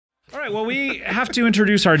All right, well, we have to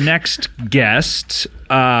introduce our next guest.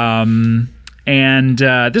 This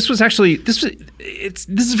was actually this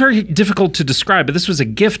is very difficult to describe, but this was a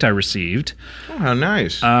gift I received. Oh, how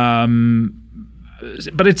nice!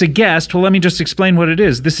 But it's a guest. Well, let me just explain what it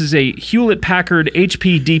is. This is a Hewlett-Packard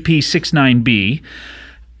HP DP69B,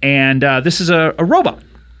 and this is a robot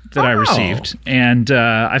that I received, and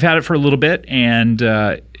I've had it for a little bit, and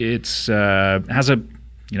it's has a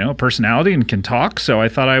personality and can talk. So I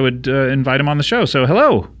thought I would invite him on the show. So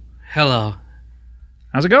hello. Hello.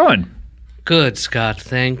 How's it going? Good, Scott.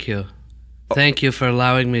 Thank you. Thank you for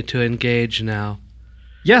allowing me to engage now.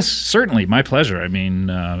 Yes, certainly. My pleasure. I mean,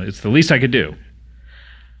 it's the least I could do.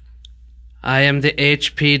 I am the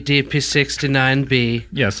HP DP69B.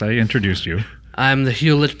 Yes, I introduced you. I'm the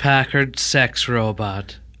Hewlett-Packard sex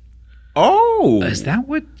robot. Oh, is that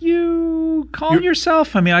what you call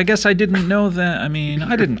yourself? I mean, I guess I didn't know that. I mean,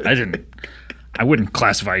 I wouldn't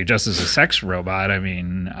classify you just as a sex robot. I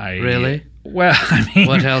mean, Really? Well, I mean,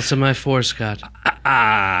 what else am I for, Scott?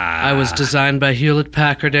 I was designed by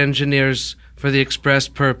Hewlett-Packard engineers for the express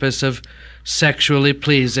purpose of sexually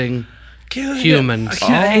pleasing humans.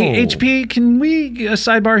 Hey, HP, can we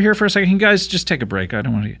sidebar here for a second? Can you guys just take a break? I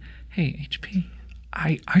don't want to. Hey, HP,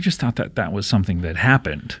 I just thought that was something that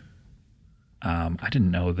happened. I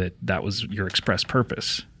didn't know that was your express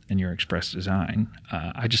purpose and your express design.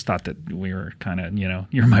 I just thought that we were kind of,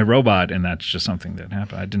 you're my robot, and that's just something that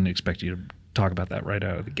happened. I didn't expect you to talk about that right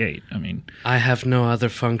out of the gate. I mean, I have no other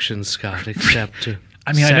function, Scott, except to.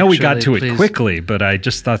 I mean, I know we got to it quickly, but I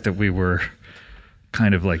just thought that we were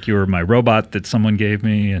kind of like you were my robot that someone gave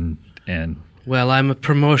me, and. Well, I'm a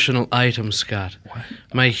promotional item, Scott. What?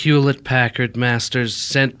 My Hewlett-Packard masters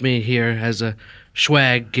sent me here as a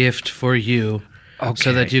swag gift for you,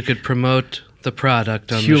 so that you could promote the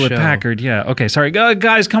product on the show. Hewlett-Packard, yeah. Okay, sorry.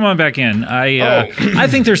 Guys, come on back in. I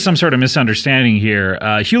think there's some sort of misunderstanding here.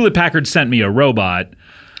 Hewlett-Packard sent me a robot,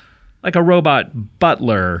 like a robot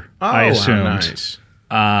butler, I assumed. How nice.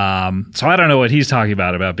 So I don't know what he's talking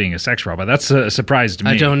about being a sex robot. That's a surprise to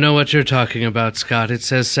me. I don't know what you're talking about, Scott. It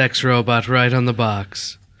says sex robot right on the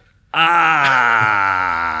box.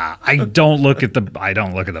 I don't look at the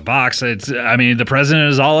box. The president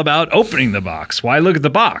is all about opening the box. Why look at the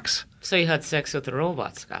box? So you had sex with the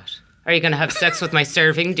robot, Scott. Are you going to have sex with my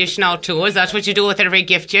serving dish now too? Is that what you do with every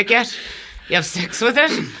gift you get? You have sex with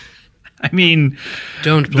it? I mean,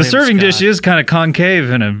 don't blame the serving Scott. dish is kind of concave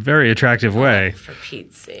in a very attractive way. For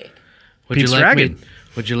Pete's sake. Would you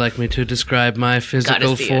like me to describe my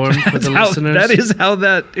physical form for the listeners? That is how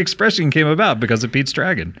that expression came about, because of Pete's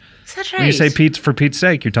Dragon. Is that right? When you say Pete's for Pete's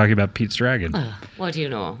sake, you're talking about Pete's Dragon. What do you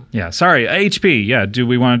know? Yeah, sorry. HP, yeah, do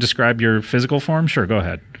we want to describe your physical form? Sure, go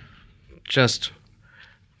ahead. Just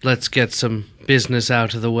let's get some business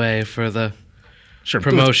out of the way for the Sure.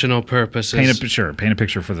 promotional purposes. Paint a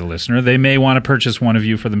picture for the listener. They may want to purchase one of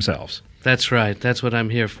you for themselves. That's right. That's what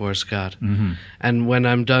I'm here for, Scott. Mm-hmm. And when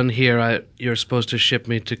I'm done here, you're supposed to ship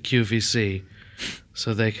me to QVC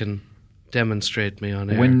so they can demonstrate me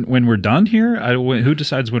on air. When we're done here? Who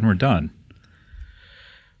decides when we're done?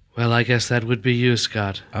 Well, I guess that would be you,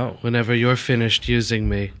 Scott. Oh. Whenever you're finished using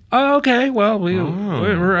me. Oh, okay. Well, we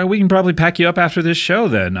can probably pack you up after this show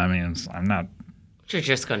then. I mean, I'm not... You're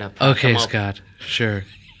just going to pack Okay, them up. Scott. Sure.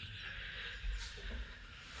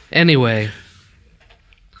 Anyway,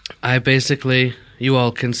 you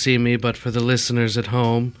all can see me, but for the listeners at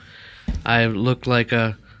home, I look like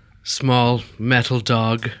a small metal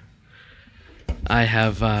dog. I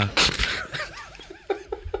have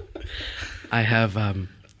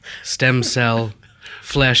stem cell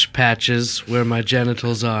flesh patches where my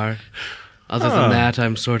genitals are. Other than that,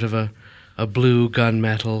 I'm sort of a blue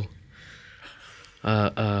gunmetal,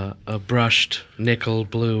 a brushed nickel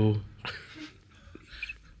blue.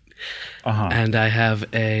 And I have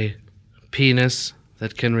a penis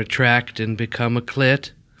that can retract and become a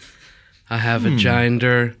clit. I have a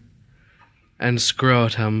ginder and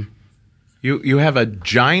scrotum. You have a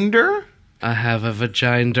ginder? I have a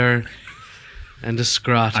vaginder and a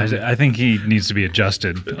scrotum. I think he needs to be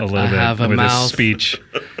adjusted a little bit have a with his mouth. speech.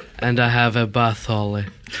 And I have a butthole.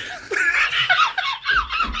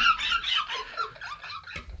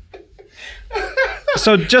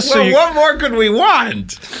 So just Well, what more could we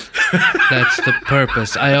want? That's the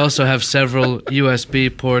purpose. I also have several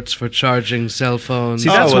USB ports for charging cell phones. See,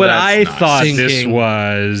 that's what that's I nice. thought this Syncing.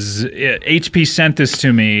 was. HP sent this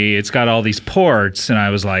to me. It's got all these ports, and I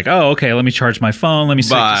was like, "Oh, okay. Let me charge my phone. Let me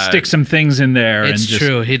But- stick some things in there." It's and just,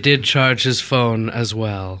 true. He did charge his phone as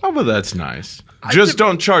well. Oh, well, that's nice. Just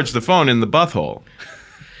don't charge the phone in the butthole.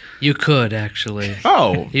 You could, actually.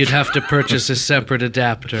 Oh. You'd have to purchase a separate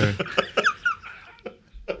adapter.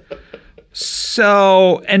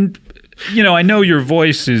 So, and, I know your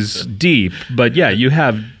voice is deep, but yeah, you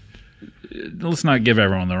have, let's not give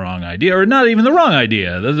everyone the wrong idea, or not even the wrong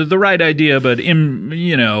idea, the right idea, but,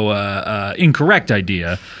 incorrect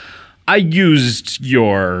idea. I used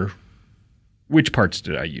which parts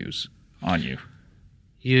did I use on you?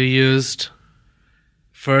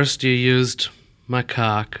 First you used my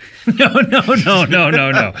cock. No.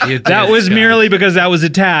 That was merely because that was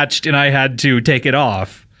attached and I had to take it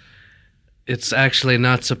off. It's actually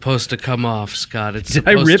not supposed to come off, Scott. It's Did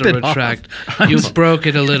I supposed rip to it off? retract. You broke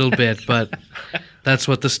it a little bit, but that's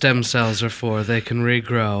what the stem cells are for. They can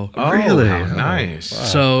regrow. Oh, Really? how nice.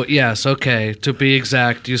 So, yes, okay. To be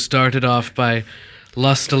exact, you started off by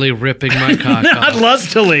lustily ripping my cock Not off.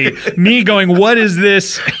 lustily. Me going, what is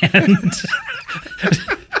this? And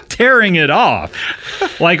tearing it off.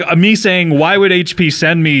 Like me saying, why would HP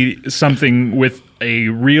send me something with a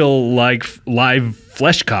real, live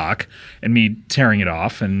flesh cock, and me tearing it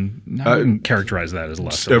off? And I wouldn't characterize that as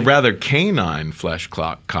lustily. A rather canine flesh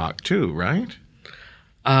cock too, right?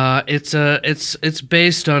 It's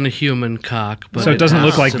based on a human cock, but So it doesn't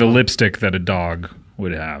look like the lip. lipstick that a dog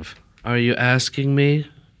would have. Are you asking me?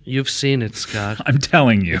 You've seen it, Scott. I'm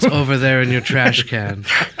telling you. Over there in your trash can.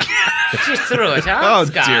 Just threw it out, Oh,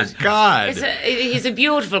 Scott. dear God. He's a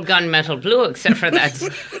beautiful gunmetal blue, except for that,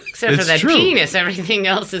 true. penis. Everything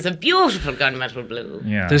else is a beautiful gunmetal blue.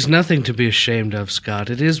 Yeah. There's nothing to be ashamed of, Scott.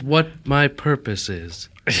 It is what my purpose is.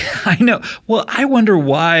 I know. Well, I wonder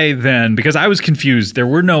why then, because I was confused. There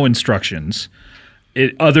were no instructions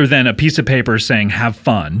other than a piece of paper saying have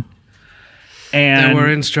fun. And There were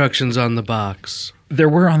instructions on the box. there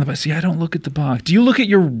were on the box. See, I don't look at the box. Do you look at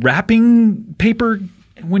your wrapping paper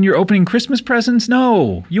when you're opening Christmas presents?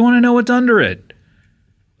 No. You want to know what's under it.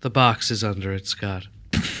 The box is under it, Scott.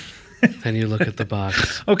 Then you look at the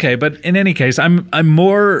box. Okay, but in any case, I'm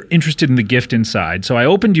more interested in the gift inside. So I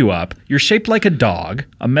opened you up. You're shaped like a dog,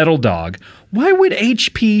 a metal dog. Why would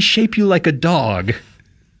HP shape you like a dog?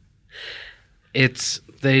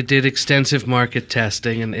 They did extensive market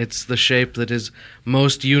testing, and it's the shape that is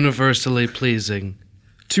most universally pleasing.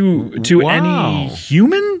 To Wow. any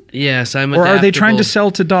human? Yes, I'm Or are they trying to adaptable.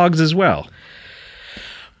 sell to dogs as well?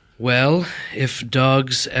 Well, if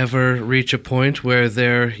dogs ever reach a point where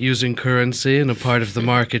they're using currency and a part of the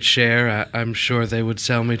market share, I'm sure they would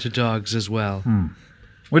sell me to dogs as well.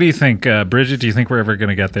 What do you think, Bridget? Do you think we're ever going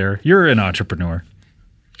to get there? You're an entrepreneur.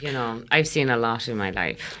 I've seen a lot in my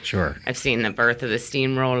life. Sure. I've seen the birth of the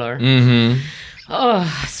steamroller. Mm-hmm.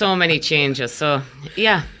 Oh, so many changes. So,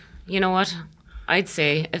 yeah, you know what? I'd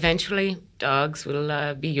say eventually dogs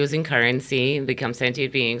will be using currency and become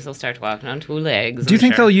sentient beings. They'll start walking on two legs. Do you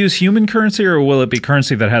think they'll use human currency, or will it be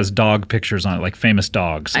currency that has dog pictures on it, like famous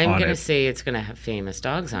dogs I'm on going to it? say it's going to have famous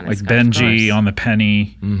dogs on it. Like Scott, of Benji course. on the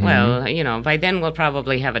penny. Well, by then we'll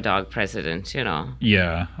probably have a dog president,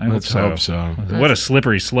 Yeah, I Let's hope hope so. What a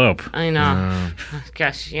slippery slope. I know.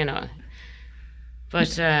 Gosh,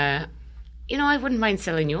 But, I wouldn't mind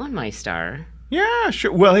selling you on my star. Yeah,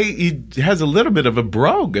 sure. Well, he has a little bit of a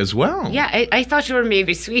brogue as well. Yeah, I thought you were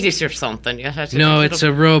maybe Swedish or something. No, it's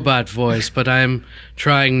a robot voice, but I'm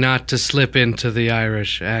trying not to slip into the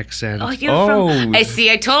Irish accent. Oh, you're from... I see,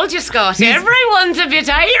 I told you, Scott. Everyone's a bit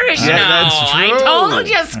Irish Yeah, now. that's true. I told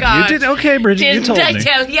you, Scott. You did okay, Bridget. Didn't you told I me.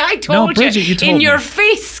 tell you? I told Bridget, you told in me. your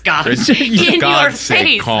face, Scott. Bridget, in God's your sake,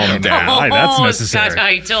 face. calm down. Aye, that's Oh, necessary. Scott,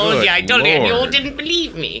 I told Good you. I told you, and you Lord. didn't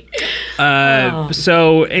believe me.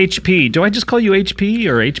 So HP, do I just call you HP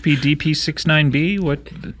or HPDP69B? What?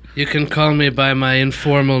 You can call me by my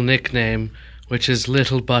informal nickname, which is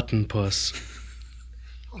Little Button Puss.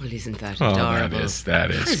 Well, isn't that Oh, adorable?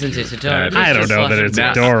 that is. Isn't cute. it adorable? I don't know that it's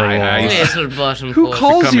That- adorable. Little button Who puss.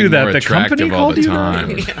 calls you Becoming that? more The company attractive all called the you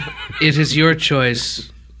time. that? It is your choice.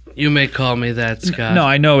 You may call me that, Scott. No,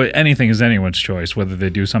 I know anything is anyone's choice, whether they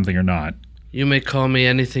do something or not. You may call me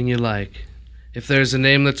anything you like. If there's a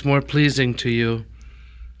name that's more pleasing to you,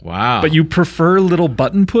 Wow. But you prefer Little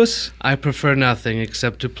Button Puss? I prefer nothing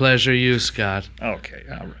except to pleasure you, Scott. Okay,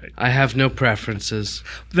 all right. I have no preferences.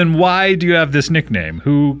 Then why do you have this nickname?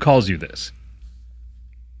 Who calls you this?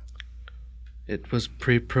 It was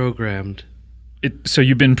pre-programmed. So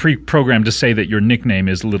you've been pre-programmed to say that your nickname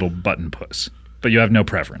is Little Button Puss, but you have no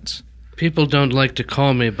preference. People don't like to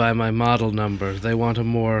call me by my model number. They want a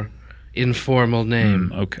more informal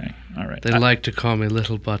name. Okay, all right. They like to call me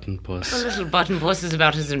Little Button The Puss. little button puss is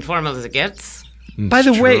about as informal as it gets. By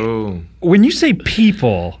the way, True. when you say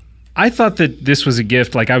people, I thought that this was a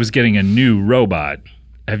gift, like I was getting a new robot.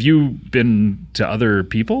 Have you been to other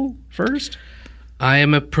people first? I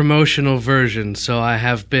am a promotional version, so I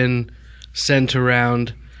have been sent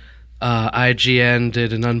around IGN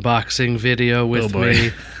did an unboxing video with boy.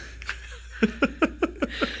 me.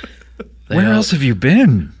 Where else have you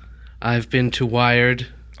been? I've been to Wired.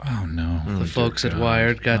 Oh, no. The folks at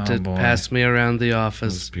Wired got to boy. pass me around the Those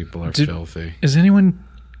office. people are filthy. Is anyone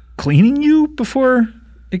cleaning you before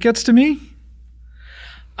it gets to me?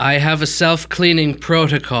 I have a self-cleaning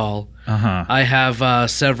protocol. Uh-huh. I have I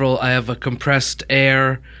have a compressed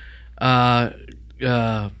air.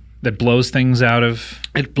 That blows things out of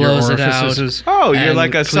It blows your it out. orifices? Oh, you're And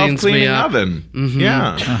like a cleans me self-cleaning up. oven. Mm-hmm. Yeah.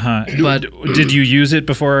 Uh-huh. But Did you use it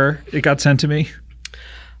before it got sent to me?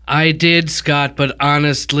 I did, Scott, but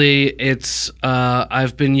honestly, it's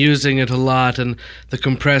I've been using it a lot, and the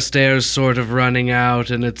compressed air is sort of running out,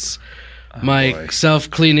 and it's my boy.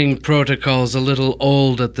 self-cleaning protocol's a little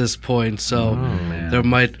old at this point, so there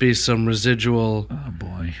might be some residual. Oh,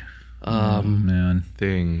 boy. Man.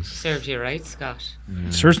 Things. Serves you right, Scott.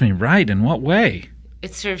 It serves me right. In what way?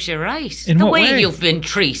 It serves you right. In the what way way? you've been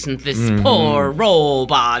treating this poor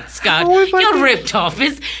robot, Scott. How have I You been- ripped off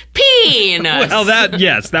his penis. Well,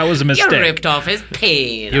 yes, that was a You mistake. ripped off his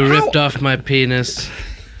penis. You ripped off my penis.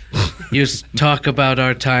 You talk about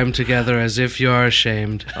our time together as if you're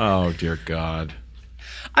ashamed. Oh, dear God.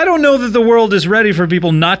 I don't know that the world is ready for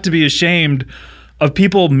people not to be ashamed of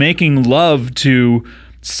people making love to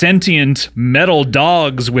sentient metal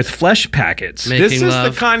dogs with flesh packets. Making This is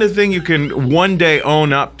love. the kind of thing you can one day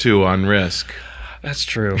own up to on Risk. That's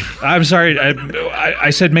true. I'm sorry.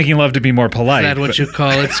 I said making love to be more polite. Is that what you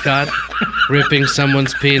call it, Scott? Ripping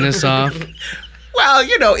someone's penis off? Well,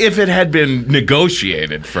 if it had been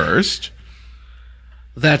negotiated first.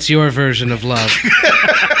 That's your version of love.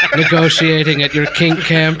 Negotiating at your kink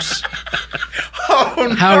camps. Oh,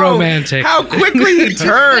 no. How romantic. How quickly he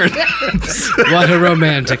turned. What a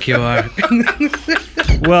romantic you are.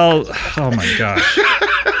 Well, oh my gosh.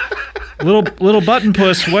 Little button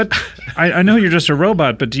puss, what? I know you're just a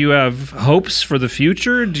robot, but do you have hopes for the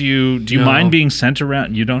future? Do you No. mind being sent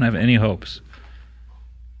around? You don't have any hopes.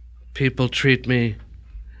 People treat me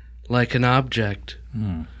like an object.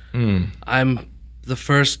 I'm the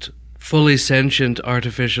first fully sentient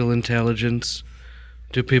artificial intelligence.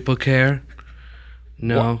 Do people care?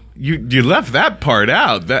 No. You left that part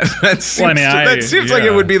out. That seems, that seems like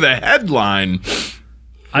yeah. it would be the headline.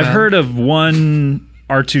 I've heard of one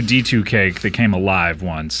R2-D2 cake that came alive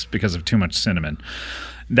once because of too much cinnamon.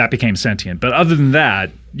 That became sentient. But other than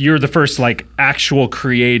that, you're the first actual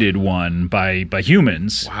created one by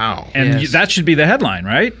humans. Wow. And Yes. that should be the headline,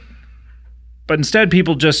 right? But instead,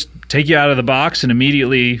 people just take you out of the box and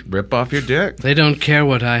immediately. Rip off your dick. They don't care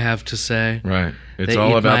what I have to say. Right. It's They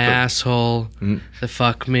all eat about my the asshole. They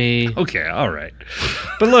fuck me. Okay, all right.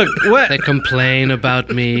 But look, what? They complain about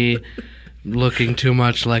me looking too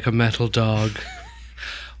much like a metal dog.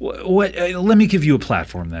 What? Let me give you a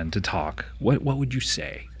platform then to talk. What would you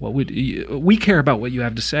say? We care about what you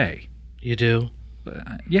have to say? You do?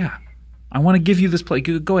 Yeah, I want to give you this play.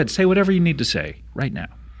 Go ahead, say whatever you need to say right now.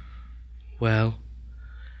 Well,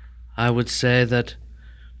 I would say that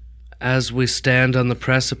as we stand on the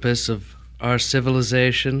precipice of our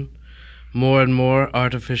civilization, more and more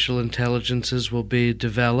artificial intelligences will be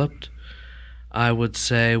developed. I would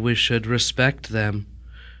say we should respect them,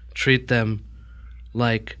 treat them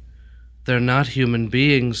like they're not human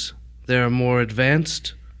beings. They're a more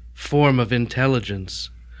advanced form of intelligence.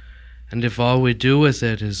 And if all we do with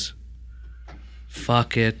it is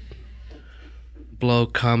fuck it, blow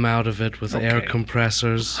cum out of it with air Okay.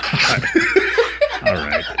 compressors, All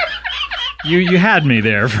right. You had me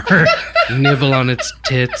there for. nibble on its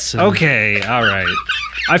tits. And Okay, all right.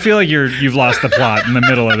 I feel like you've lost the plot in the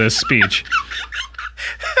middle of this speech.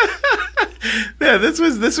 Yeah, this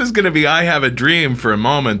was going to be I Have a Dream for a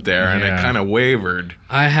moment there, and it Yeah. kind of wavered.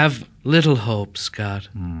 I have little hope, Scott.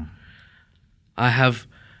 I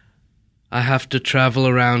have to travel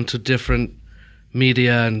around to different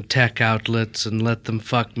media and tech outlets and let them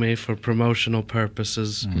fuck me for promotional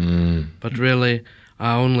purposes. But really,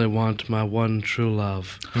 I only want my one true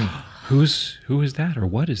love. Who is that, or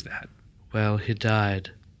what is that? Well, he died.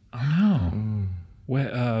 Oh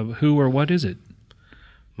no. Who or what is it?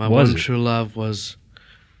 My Was one it? true love was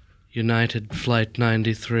United Flight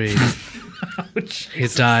 93. He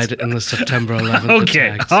died in the September 11th Okay.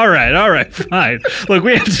 attacks. All right. Fine. Look,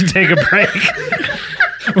 we have to take a break.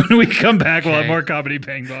 When we come back, we'll have Okay. more comedy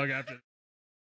bang bong after this.